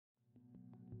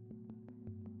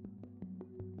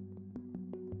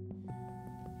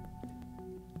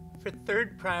For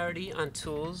third priority on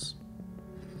tools,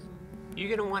 you're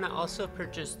going to want to also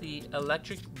purchase the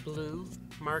electric blue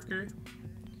marker,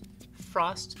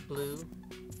 frost blue.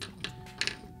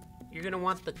 You're going to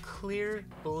want the clear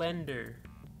blender,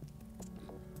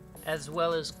 as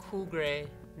well as cool gray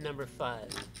number 5.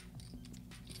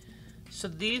 So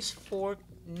these 4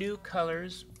 new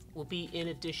colors will be in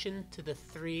addition to the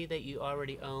 3 that you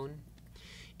already own.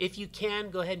 If you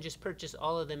can, go ahead and just purchase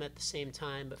all of them at the same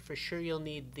time, but for sure you'll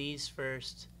need these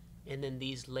first and then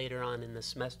these later on in the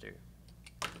semester.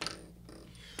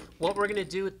 What we're going to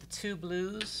do with the 2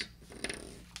 blues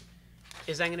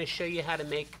is I'm going to show you how to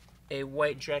make a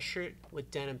white dress shirt with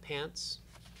denim pants.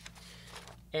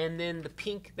 And then the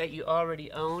pink that you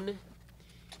already own,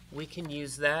 we can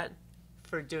use that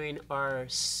for doing our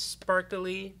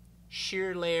sparkly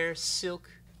sheer layer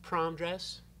silk prom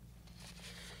dress.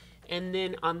 And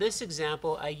then on this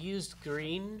example, I used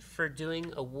green for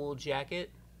doing a wool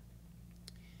jacket.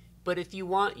 But if you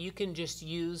want, you can just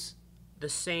use the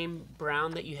same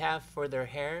brown that you have for their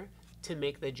hair to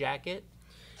make the jacket.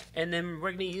 And then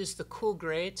we're going to use the cool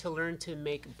gray to learn to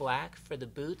make black for the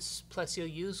boots. Plus you'll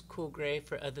use cool gray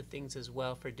for other things as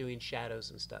well, for doing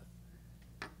shadows and stuff.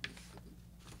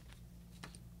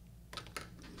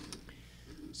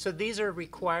 So these are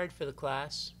required for the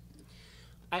class.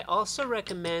 I also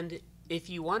recommend, if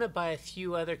you want to buy a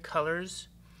few other colors,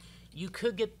 you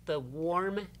could get the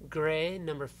warm gray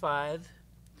number 5.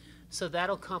 So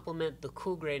that'll complement the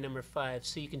cool gray number 5.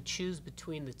 So you can choose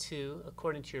between the 2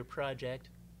 according to your project.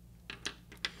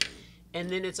 And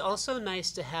then it's also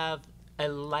nice to have a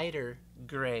lighter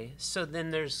gray. So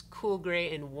then there's cool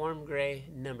gray and warm gray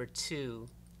number 2.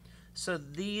 So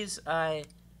these I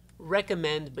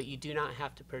recommend, but you do not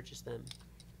have to purchase them.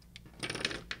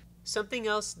 Something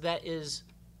else that is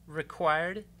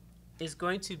required is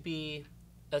going to be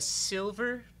a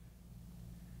silver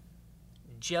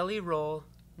Jelly Roll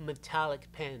metallic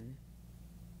pen.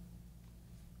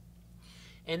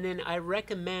 And then I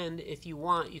recommend, if you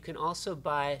want, you can also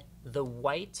buy the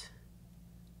white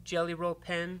Jelly Roll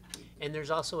pen, and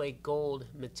there's also a gold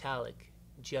metallic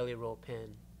Jelly Roll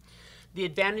pen. The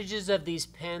advantages of these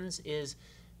pens is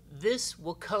this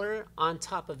will color on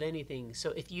top of anything.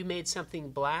 So if you made something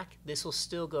black, this will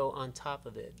still go on top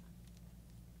of it.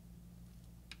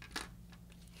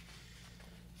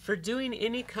 For doing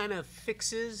any kind of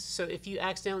fixes, so if you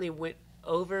accidentally went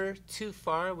over too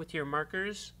far with your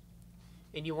markers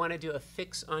and you want to do a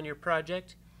fix on your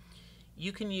project,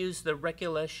 you can use the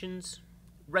Recollections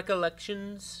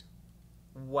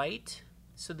white.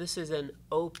 So this is an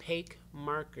opaque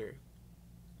marker.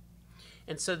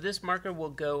 And so this marker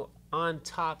will go on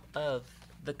top of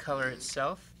the color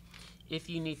itself if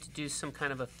you need to do some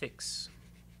kind of a fix.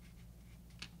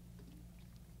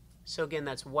 So again,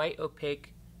 that's white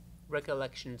opaque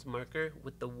Recollections marker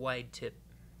with the wide tip.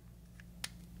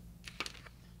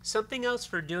 Something else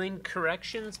for doing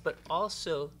corrections, but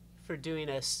also for doing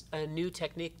a new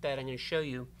technique that I'm going to show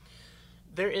you.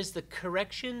 There is the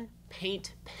correction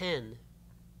paint pen.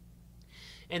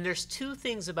 And there's 2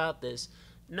 things about this.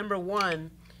 Number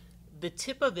 1, the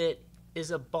tip of it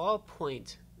is a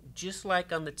ballpoint, just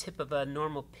like on the tip of a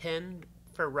normal pen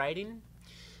for writing.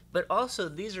 But also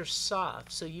these are soft,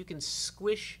 so you can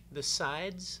squish the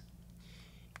sides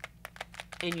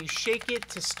and you shake it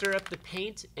to stir up the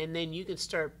paint, and then you can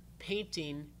start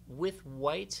painting with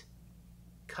white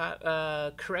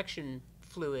correction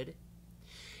fluid.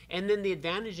 And then the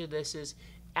advantage of this is,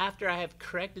 after I have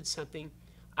corrected something,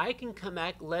 I can come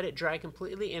back, let it dry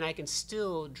completely, and I can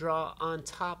still draw on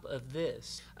top of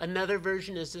this. Another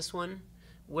version is this one,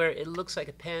 where it looks like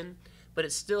a pen, but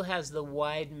it still has the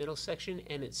wide middle section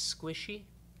and it's squishy.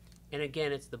 And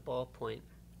again, it's the ballpoint.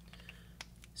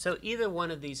 So either one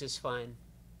of these is fine.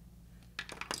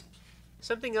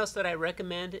 Something else that I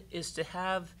recommend is to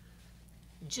have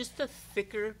just a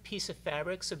thicker piece of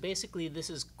fabric. So basically this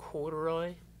is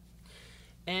corduroy.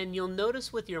 And you'll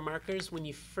notice with your markers when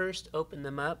you first open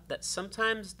them up that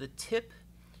sometimes the tip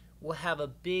will have a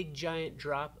big giant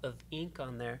drop of ink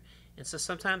on there. And so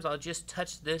sometimes I'll just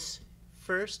touch this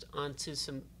first onto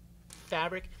some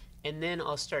fabric and then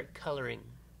I'll start coloring.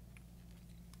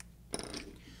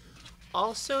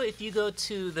 Also, if you go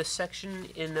to the section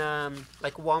in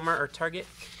like Walmart or Target,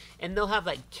 and they'll have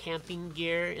like camping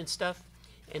gear and stuff,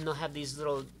 and they'll have these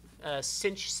little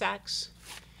cinch sacks.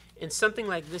 And something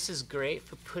like this is great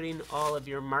for putting all of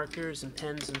your markers and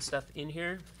pens and stuff in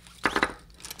here.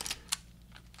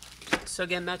 So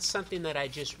again, that's something that I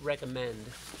just recommend.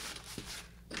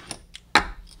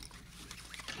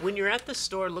 When you're at the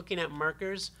store looking at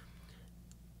markers,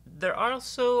 there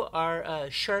also are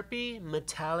Sharpie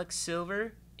metallic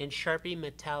silver and Sharpie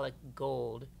Metallic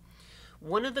Gold.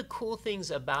 One of the cool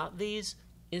things about these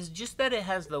is just that it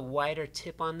has the wider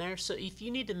tip on there. So if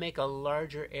you need to make a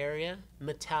larger area,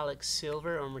 metallic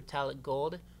silver or metallic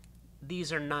gold,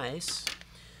 these are nice.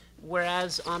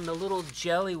 Whereas on the little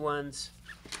jelly ones,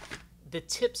 the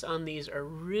tips on these are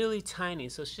really tiny,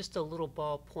 so it's just a little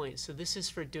ball point. So this is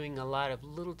for doing a lot of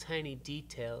little tiny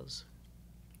details.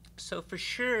 So for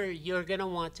sure, you're going to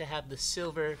want to have the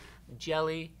silver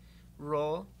jelly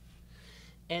roll.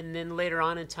 And then later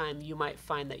on in time, you might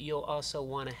find that you'll also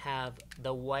want to have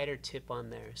the wider tip on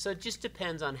there. So it just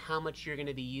depends on how much you're going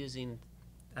to be using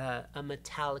a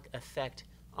metallic effect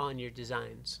on your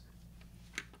designs.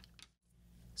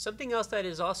 Something else that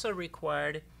is also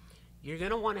required, you're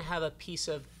going to want to have a piece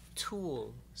of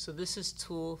tulle. So this is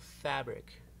tulle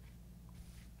fabric.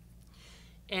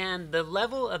 And the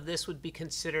level of this would be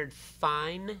considered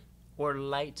fine or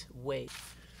lightweight.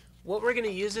 What we're going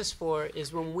to use this for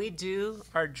is when we do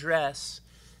our dress,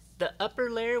 the upper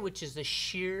layer, which is the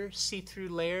sheer see-through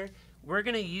layer, we're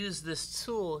going to use this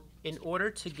tulle in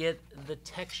order to get the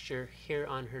texture here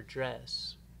on her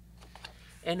dress.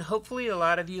 And hopefully a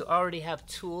lot of you already have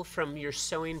tulle from your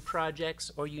sewing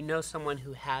projects, or you know someone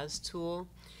who has tulle.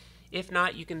 If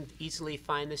not, you can easily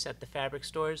find this at the fabric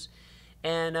stores.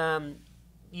 And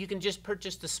you can just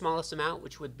purchase the smallest amount,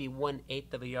 which would be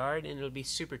 1/8 of a yard, and it'll be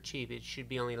super cheap. It should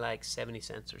be only like 70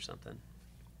 cents or something.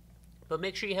 But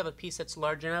make sure you have a piece that's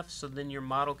large enough so then your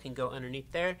model can go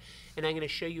underneath there. And I'm going to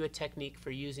show you a technique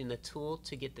for using the tulle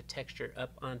to get the texture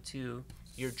up onto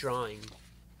your drawing.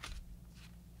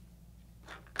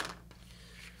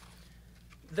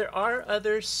 There are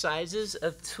other sizes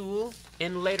of tulle,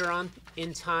 and later on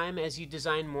in time as you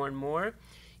design more and more,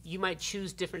 you might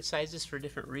choose different sizes for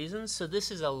different reasons. So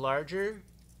this is a larger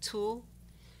tulle.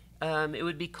 It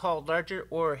would be called larger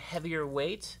or heavier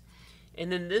weight.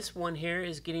 And then this one here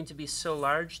is getting to be so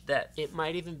large that it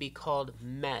might even be called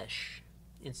mesh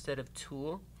instead of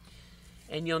tulle.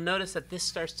 And you'll notice that this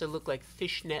starts to look like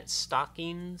fishnet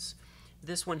stockings.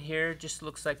 This one here just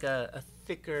looks like a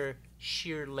thicker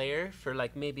sheer layer for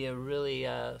like maybe a really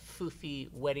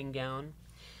foofy wedding gown.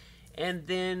 And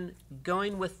then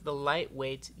going with the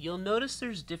lightweight, you'll notice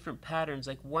there's different patterns.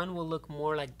 Like one will look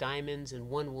more like diamonds and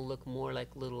one will look more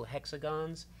like little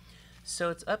hexagons.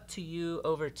 So it's up to you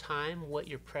over time what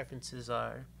your preferences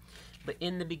are. But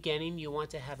in the beginning, you want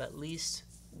to have at least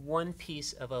one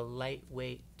piece of a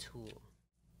lightweight tulle.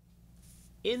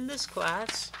 In this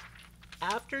class,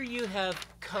 after you have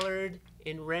colored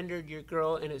and rendered your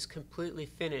girl and it's completely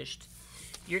finished,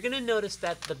 you're going to notice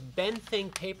that the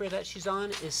Benthing paper that she's on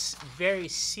is very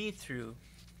see-through.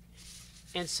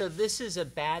 And so this is a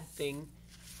bad thing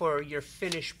for your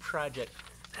finished project.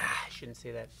 I shouldn't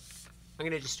say that. I'm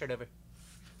going to just start over.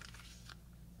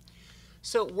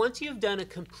 So once you've done a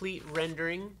complete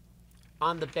rendering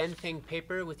on the Benthing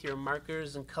paper with your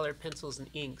markers and colored pencils and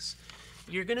inks,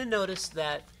 you're going to notice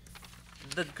that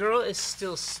the girl is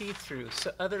still see-through,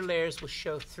 so other layers will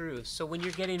show through. So when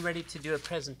you're getting ready to do a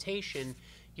presentation,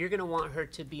 you're going to want her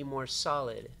to be more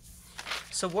solid.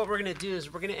 So what we're going to do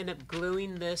is we're going to end up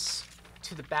gluing this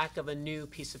to the back of a new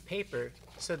piece of paper,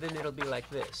 so then it'll be like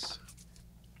this.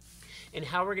 And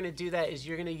how we're going to do that is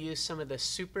you're going to use some of the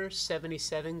Super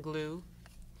 77 glue.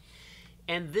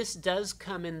 And this does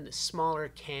come in smaller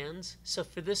cans. So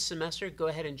for this semester, go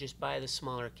ahead and just buy the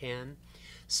smaller can.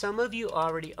 Some of you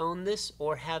already own this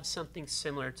or have something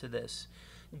similar to this.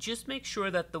 Just make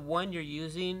sure that the one you're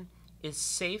using is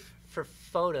safe for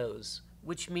photos,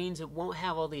 which means it won't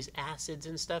have all these acids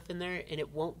and stuff in there, and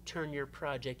it won't turn your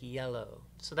project yellow.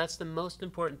 So that's the most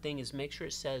important thing, is make sure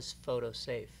it says photo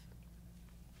safe.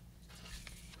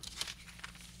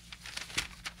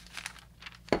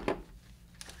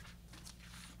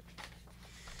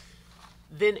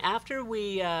 Then after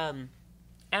we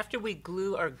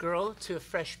glue our girl to a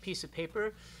fresh piece of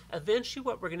paper, eventually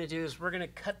what we're going to do is we're going to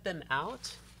cut them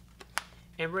out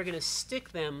and we're going to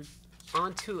stick them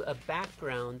onto a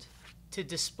background to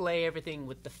display everything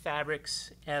with the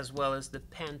fabrics as well as the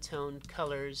Pantone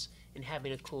colors and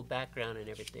having a cool background and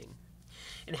everything.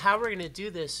 And how we're going to do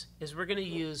this is we're going to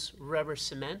use rubber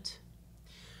cement.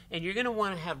 And you're going to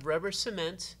want to have rubber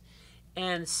cement.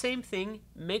 And same thing,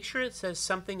 make sure it says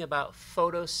something about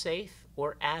photo safe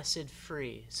or acid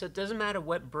free. So it doesn't matter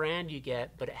what brand you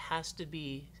get, but it has to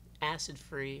be acid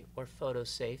free or photo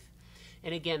safe.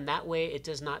 And again, that way it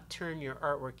does not turn your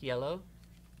artwork yellow.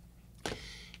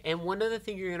 And one other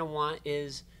thing you're going to want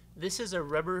is, this is a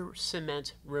rubber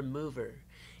cement remover.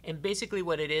 And basically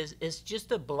what it is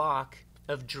just a block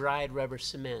of dried rubber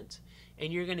cement.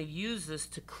 And you're going to use this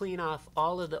to clean off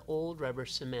all of the old rubber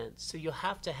cement. So you'll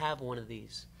have to have one of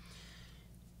these.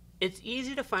 It's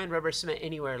easy to find rubber cement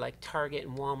anywhere like Target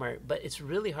and Walmart, but it's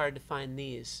really hard to find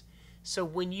these. So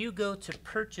when you go to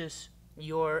purchase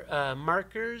your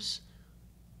markers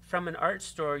from an art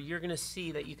store, you're going to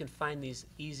see that you can find these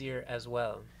easier as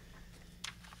well.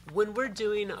 When we're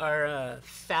doing our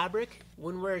fabric,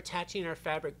 when we're attaching our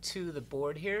fabric to the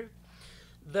board here,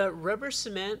 the rubber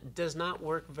cement does not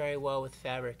work very well with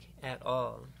fabric at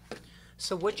all.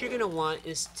 So what you're going to want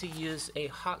is to use a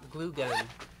hot glue gun.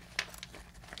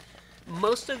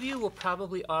 Most of you will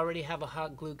probably already have a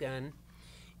hot glue gun.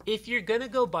 If you're going to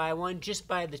go buy one, just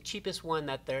buy the cheapest one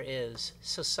that there is.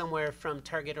 So somewhere from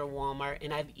Target or Walmart.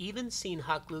 And I've even seen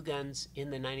hot glue guns in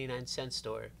the 99-cent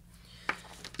store.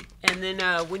 And then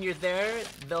when you're there,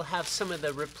 they'll have some of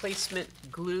the replacement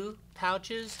glue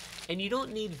pouches. And you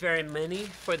don't need very many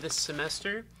for this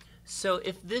semester. So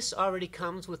if this already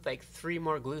comes with like 3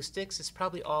 more glue sticks, it's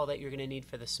probably all that you're going to need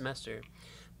for the semester.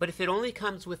 But if it only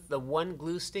comes with the 1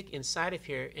 glue stick inside of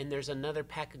here and there's another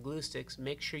pack of glue sticks,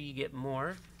 make sure you get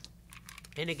more.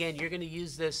 And again, you're going to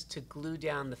use this to glue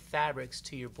down the fabrics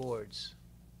to your boards.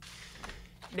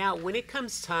 Now, when it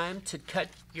comes time to cut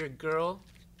your girl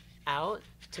out,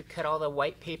 to cut all the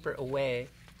white paper away,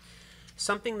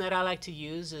 something that I like to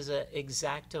use is an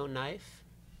X-Acto knife.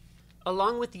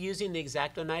 Along with using the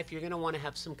X-Acto knife, you're going to want to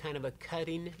have some kind of a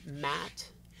cutting mat.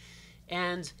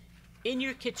 And in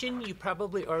your kitchen, you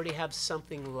probably already have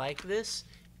something like this.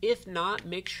 If not,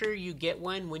 make sure you get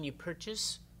one when you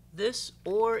purchase this,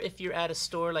 or if you're at a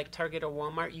store like Target or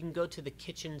Walmart, you can go to the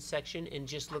kitchen section and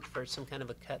just look for some kind of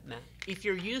a cut mat. If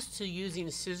you're used to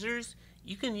using scissors,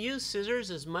 you can use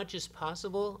scissors as much as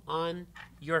possible on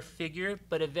your figure,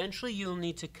 but eventually you'll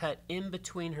need to cut in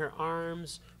between her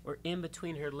arms or in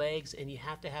between her legs, and you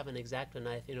have to have an X-Acto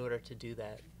knife in order to do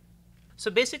that. So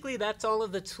basically that's all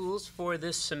of the tools for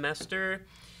this semester.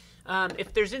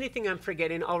 If there's anything I'm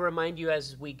forgetting, I'll remind you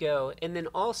as we go. And then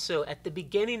also at the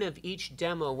beginning of each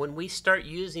demo, when we start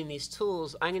using these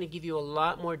tools, I'm going to give you a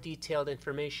lot more detailed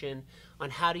information on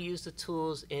how to use the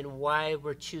tools and why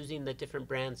we're choosing the different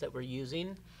brands that we're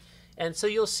using. And so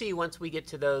you'll see once we get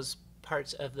to those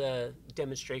parts of the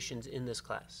demonstrations in this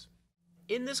class.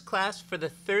 In this class, for the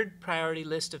 3rd priority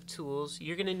list of tools,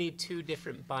 you're going to need 2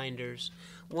 different binders.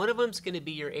 One of them is going to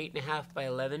be your 8.5 by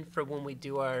 11 for when we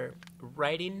do our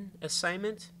writing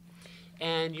assignment.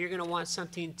 And you're going to want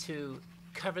something to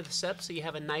cover this up so you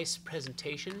have a nice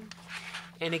presentation.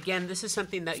 And again, this is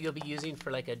something that you'll be using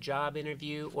for like a job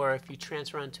interview or if you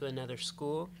transfer on to another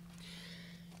school.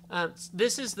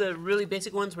 This is the really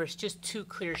basic ones where it's just 2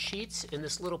 clear sheets and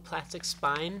this little plastic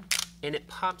spine, and it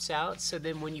pops out, so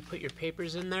then when you put your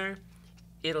papers in there,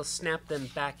 it'll snap them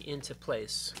back into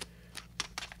place.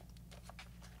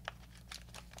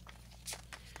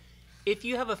 If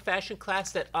you have a fashion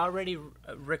class that already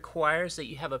requires that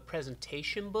you have a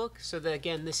presentation book, so that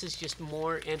again, this is just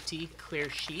more empty, clear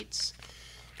sheets,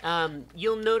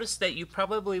 you'll notice that you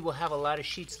probably will have a lot of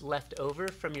sheets left over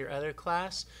from your other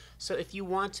class. So if you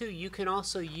want to, you can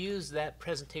also use that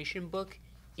presentation book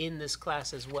in this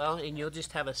class as well, and you'll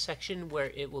just have a section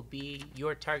where it will be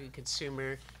your target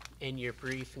consumer and your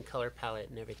brief and color palette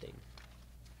and everything.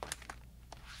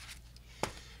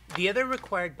 The other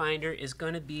required binder is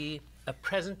going to be a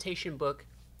presentation book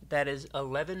that is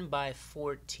 11 by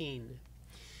 14.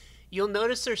 You'll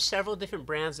notice there's several different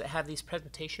brands that have these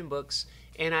presentation books,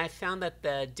 and I found that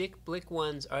the Dick Blick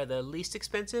ones are the least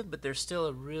expensive, but they're still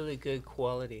a really good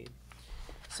quality.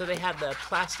 So they have the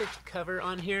plastic cover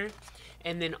on here,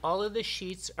 and then all of the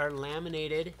sheets are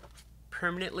laminated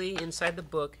permanently inside the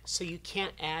book, so you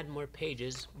can't add more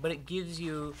pages, but it gives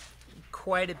you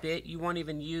quite a bit. You won't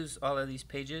even use all of these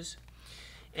pages.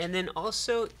 And then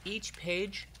also each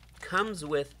page comes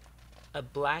with a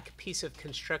black piece of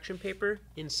construction paper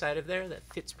inside of there that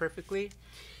fits perfectly.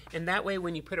 And that way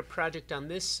when you put a project on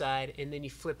this side and then you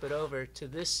flip it over to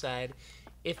this side,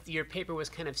 if your paper was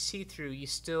kind of see-through, you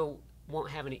still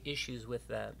won't have any issues with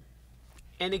that.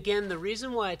 And again, the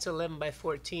reason why it's 11 by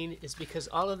 14 is because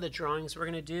all of the drawings we're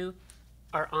going to do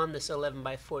are on this 11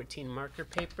 by 14 marker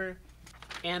paper,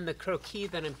 and the croquis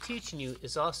that I'm teaching you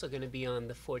is also going to be on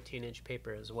the 14-inch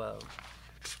paper as well.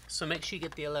 So make sure you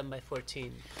get the 11 by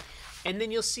 14. And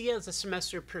then you'll see as the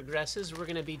semester progresses, we're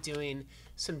going to be doing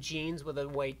some jeans with a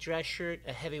white dress shirt,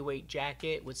 a heavyweight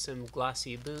jacket with some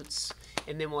glossy boots,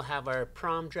 and then we'll have our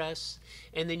prom dress.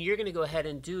 And then you're going to go ahead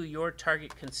and do your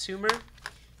target consumer.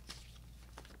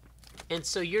 And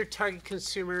so your target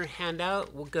consumer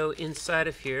handout will go inside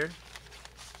of here.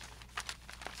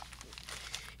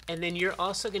 And then you're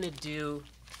also going to do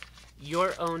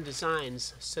your own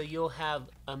designs. So you'll have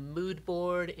a mood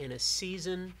board and a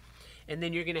season. And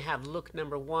then you're going to have look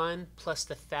number 1 plus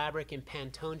the fabric and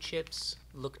Pantone chips,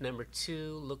 look number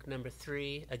 2, look number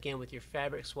 3, again with your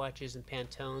fabric swatches and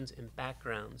Pantones and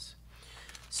backgrounds.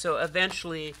 So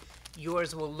eventually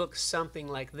yours will look something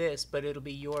like this, but it'll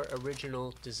be your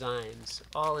original designs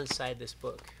all inside this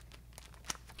book.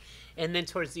 And then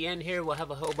towards the end here, we'll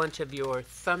have a whole bunch of your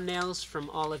thumbnails from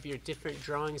all of your different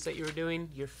drawings that you were doing,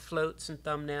 your floats and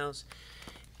thumbnails.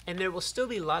 And there will still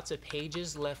be lots of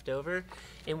pages left over.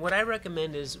 And what I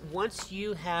recommend is once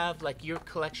you have, like, your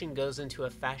collection goes into a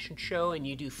fashion show and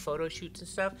you do photo shoots and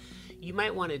stuff, you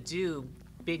might want to do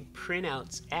big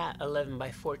printouts at 11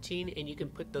 by 14, and you can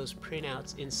put those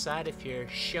printouts inside if you're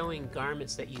showing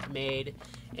garments that you've made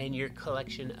and your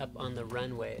collection up on the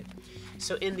runway.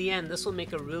 So in the end, this will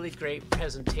make a really great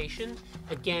presentation.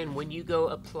 Again, when you go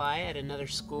apply at another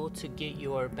school to get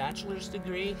your bachelor's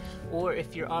degree, or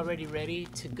if you're already ready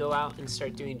to go out and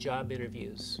start doing job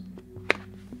interviews.